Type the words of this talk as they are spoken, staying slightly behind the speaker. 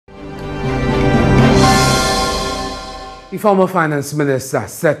The former Finance Minister,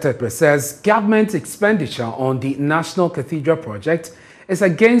 Seth Terkper, says government expenditure on the National Cathedral project is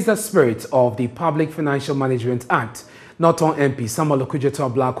against the spirit of the Public Financial Management Act. Norton MP Samuel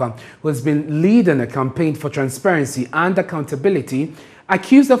Okudzeto-Ablakwa, who has been leading a campaign for transparency and accountability,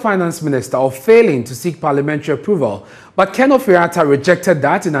 accused the Finance Minister of failing to seek parliamentary approval. But Ken Ofiriatta rejected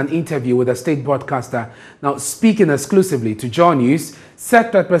that in an interview with a state broadcaster. Now, speaking exclusively to Joy News,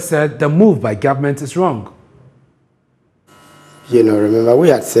 Seth Terkper said the move by government is wrong. You know, remember we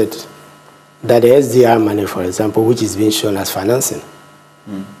had said that the SDR money, for example, which is being shown as financing,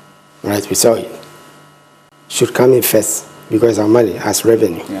 right, we saw it, should come in first because our money as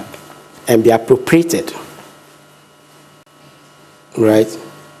revenue and be appropriated, right?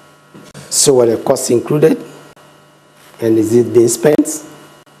 So what the costs included, and is it being spent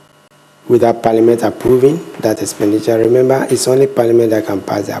without Parliament approving that expenditure? Remember, it's only Parliament that can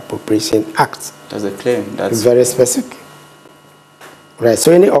pass the Appropriation Act. That's a claim. That's very specific. Right,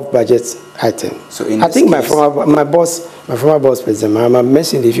 so any off-budget item. So I think my former boss, President Mahama,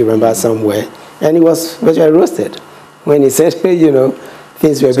 mentioned, if you remember, somewhere, and he was virtually roasted when he said, you know,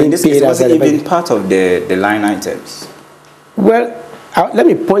 things were being paid as a even part of the line items. Well, let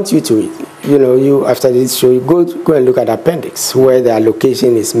me point you to it. You know, you after this show, you go and look at the appendix where the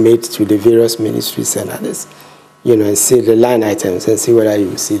allocation is made to the various ministries and others. You know, and see the line items and see whether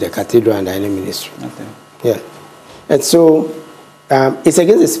you see the cathedral and any ministry. Okay. Yeah, and so. It's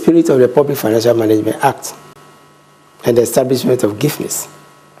against the spirit of the Public Financial Management Act and the establishment of giftness,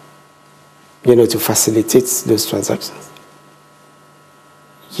 you know, to facilitate those transactions.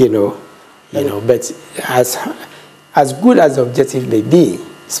 You know, but as good as the objective may be,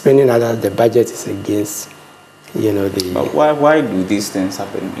 spending out the budget is against, you know, the... But why do these things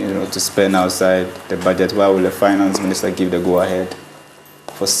happen, you know, to spend outside the budget? Why will the Finance Minister give the go-ahead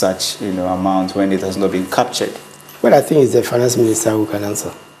for such, you know, amount when it has not been captured? Well, I think it's the Finance Minister who can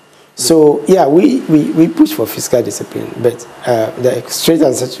answer. So, yeah, we push for fiscal discipline, but the straight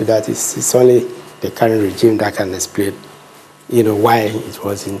answer to that is it's only the current regime that can explain, you know, why it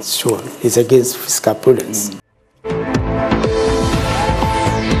wasn't shown. It's against fiscal prudence.